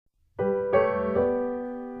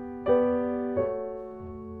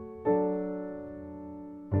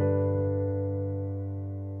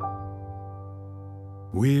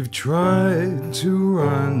tried to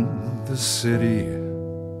run the city,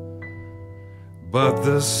 but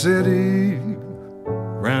the city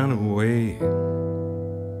ran away.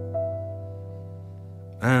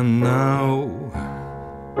 And now,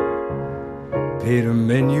 Peter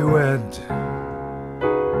Minuet,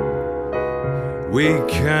 we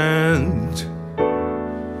can't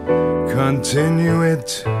continue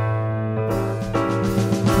it.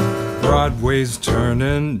 Broadway's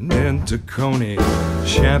turning into Coney,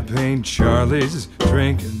 Champagne Charlie's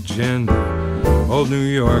drinking gin. Old New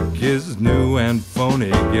York is new and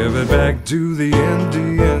phony, give it back to the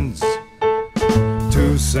Indians.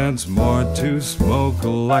 2 cents more to smoke a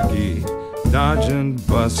lucky, dodging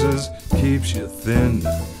buses keeps you thin.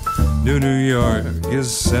 New York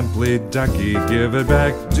is simply ducky, give it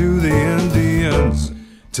back to the Indians.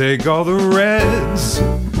 Take all the reds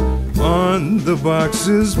on the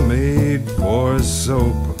boxes made for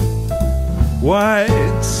soap.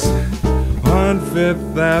 Whites on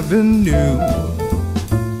 5th Avenue,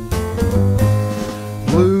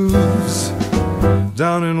 blues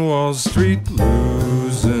down in Wall Street,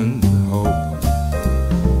 losing hope.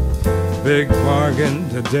 Big bargain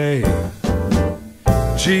today,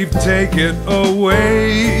 cheap, take it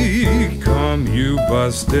away. Come you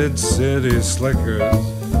busted city slickers,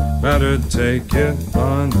 better take it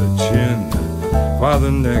on the chin.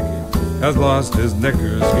 Father Nick has lost his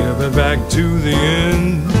knickers, give it back to the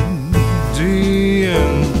Indians.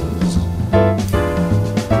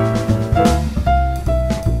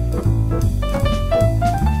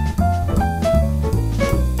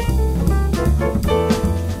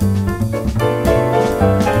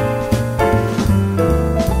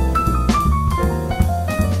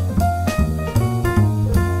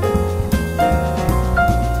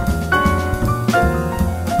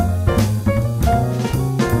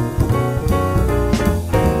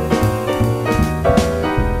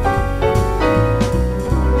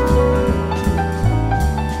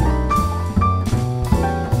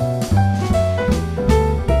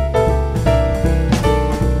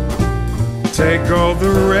 Take all the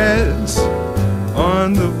reds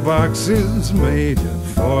on the boxes made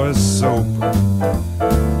for soap.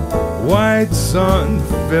 Whites on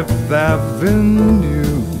 5th Avenue,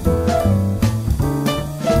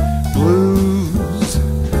 blues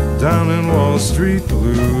down in Wall Street,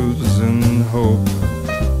 losing hope.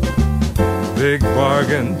 Big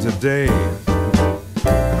bargain today,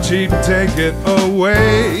 cheap, take it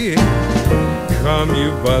away. Come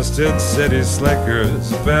you busted city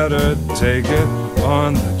slickers, better take it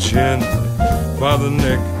on the chin. Father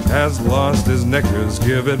Nick has lost his knickers,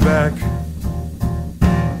 give it back.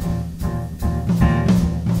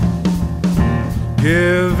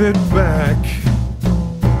 Give it back.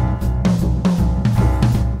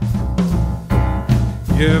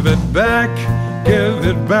 Give it back, give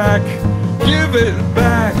it back, give it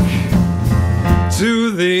back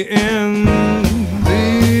to the Indians.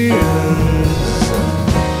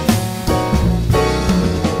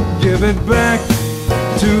 Give it back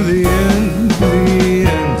to the